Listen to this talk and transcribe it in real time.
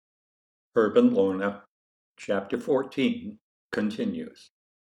Herb and Lorna, Chapter 14, continues.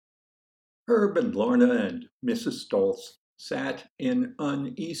 Herb and Lorna and Mrs. Stolz sat in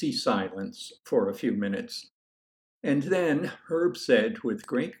uneasy silence for a few minutes, and then Herb said with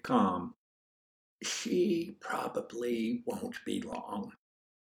great calm, "She probably won't be long.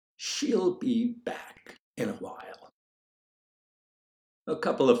 She'll be back in a while." A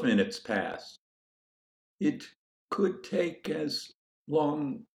couple of minutes passed. "It could take as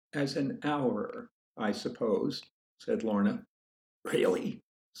long as an hour, I suppose," said Lorna. "Really?"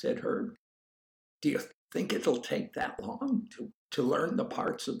 said Herb. "Do you think it'll take that long to learn the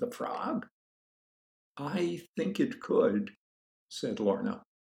parts of the frog?" "I think it could," said Lorna.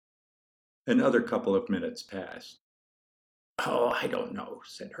 Another couple of minutes passed. "Oh, I don't know,"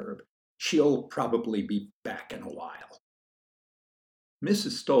 said Herb. "She'll probably be back in a while."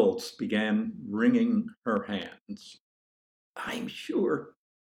 Mrs. Stolz began wringing her hands. "I'm sure,"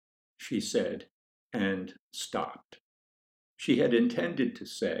 she said, and stopped. She had intended to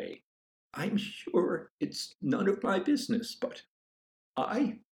say, "I'm sure it's none of my business, but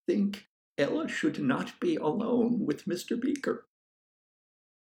I think Ella should not be alone with Mr. Beaker."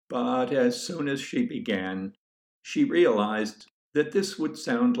 But as soon as she began, she realized that this would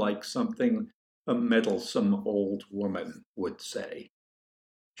sound like something a meddlesome old woman would say.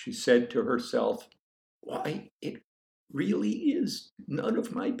 She said to herself, "Why, it really is none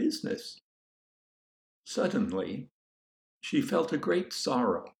of my business." Suddenly, she felt a great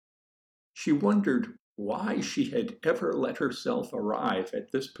sorrow. She wondered why she had ever let herself arrive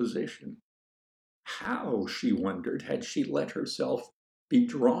at this position. How, she wondered, had she let herself be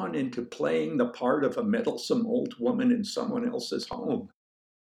drawn into playing the part of a meddlesome old woman in someone else's home?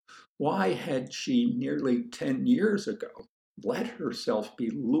 Why had she nearly 10 years ago let herself be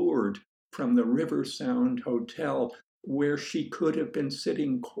lured from the River Sound Hotel, where she could have been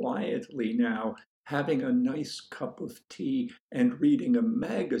sitting quietly now, having a nice cup of tea and reading a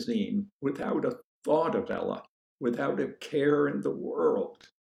magazine without a thought of Ella, without a care in the world?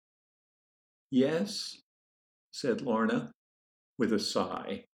 "Yes," said Lorna, with a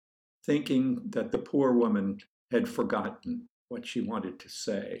sigh, thinking that the poor woman had forgotten what she wanted to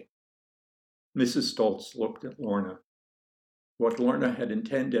say. Mrs. Stolz looked at Lorna. What Lorna had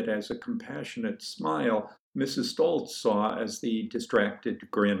intended as a compassionate smile, Mrs. Stolz saw as the distracted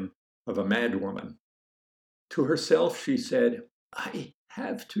grin of a madwoman. To herself she said, "I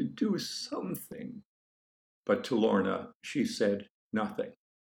have to do something." But to Lorna she said nothing.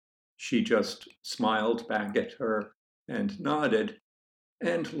 She just smiled back at her and nodded,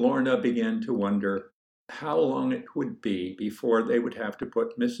 and Lorna began to wonder how long it would be before they would have to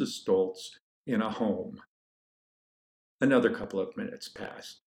put Mrs. Stolz in a home. Another couple of minutes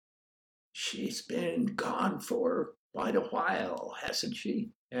passed. "She's been gone for quite a while, hasn't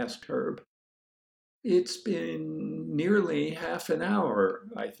she?" asked Herb. "It's been nearly half an hour,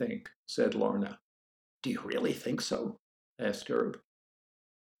 I think," said Lorna. "Do you really think so?" asked Herb.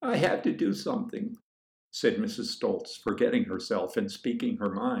 "I had to do something," said Mrs. Stolz, forgetting herself and speaking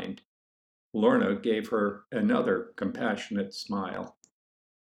her mind. Lorna gave her another compassionate smile.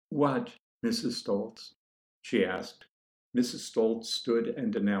 "What, Mrs. Stolz?" she asked. Mrs. Stolz stood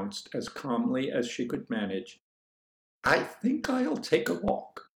and announced as calmly as she could manage, "I think I'll take a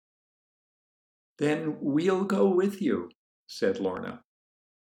walk." "Then we'll go with you," said Lorna.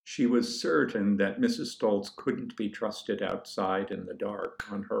 She was certain that Mrs. Stolz couldn't be trusted outside in the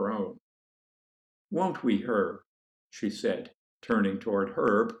dark on her own. "Won't we, Herb?" she said, turning toward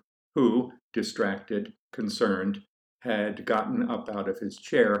Herb, who, distracted, concerned, had gotten up out of his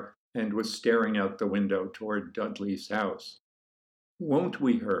chair and was staring out the window toward Dudley's house. "Won't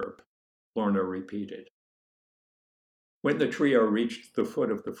we, Herb?" Lorna repeated. When the trio reached the foot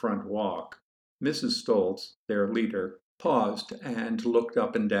of the front walk, Mrs. Stolz, their leader, paused and looked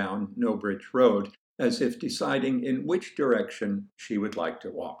up and down No Bridge Road as if deciding in which direction she would like to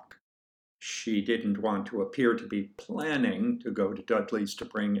walk. She didn't want to appear to be planning to go to Dudley's to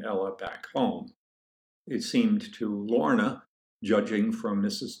bring Ella back home. It seemed to Lorna, judging from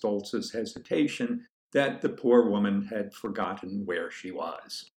Mrs. Stolz's hesitation, that the poor woman had forgotten where she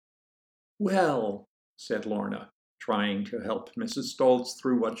was. "Well," said Lorna, trying to help Mrs. Stolz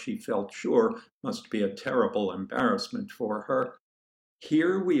through what she felt sure must be a terrible embarrassment for her,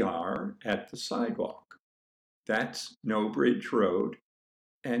 "here we are at the sidewalk. That's No Bridge Road,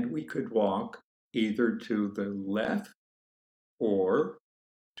 and we could walk either to the left or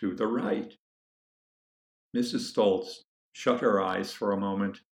to the right." Mrs. Stolz shut her eyes for a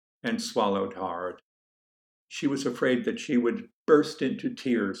moment and swallowed hard. She was afraid that she would burst into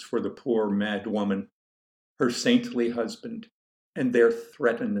tears for the poor mad woman, her saintly husband, and their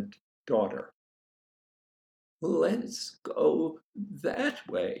threatened daughter. "Let's go that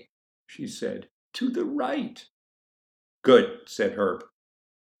way," she said, "to the right." "Good," said Herb.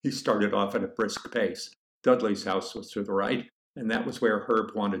 He started off at a brisk pace. Dudley's house was to the right, and that was where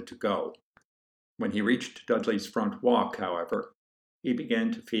Herb wanted to go. When he reached Dudley's front walk, however, he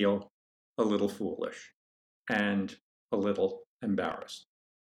began to feel a little foolish and a little embarrassed.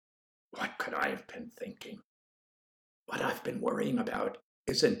 What could I have been thinking? What I've been worrying about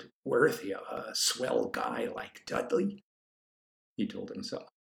isn't worthy of a swell guy like Dudley, he told himself.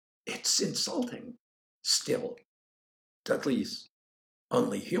 It's insulting. Still, Dudley's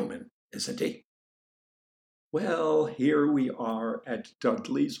only human, isn't he? Well, here we are at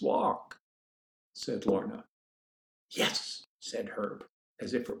Dudley's Walk, said Lorna. Yes, said Herb,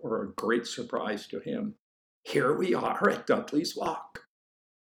 as if it were a great surprise to him. Here we are at Dudley's Walk.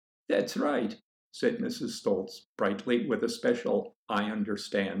 That's right, said Mrs. Stoltz brightly, with a special I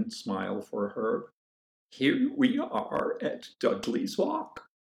understand smile for Herb. Here we are at Dudley's Walk.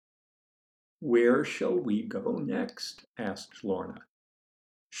 Where shall we go next? Asked Lorna.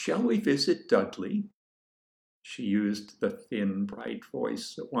 Shall we visit Dudley? She used the thin, bright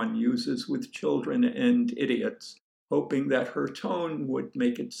voice that one uses with children and idiots, hoping that her tone would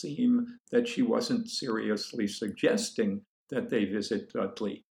make it seem that she wasn't seriously suggesting that they visit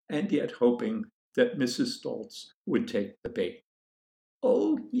Dudley, and yet hoping that Mrs. Stoltz would take the bait.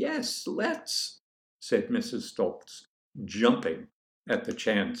 Oh, yes, let's, said Mrs. Stoltz, jumping at the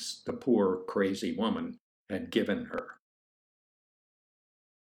chance the poor, crazy woman had given her.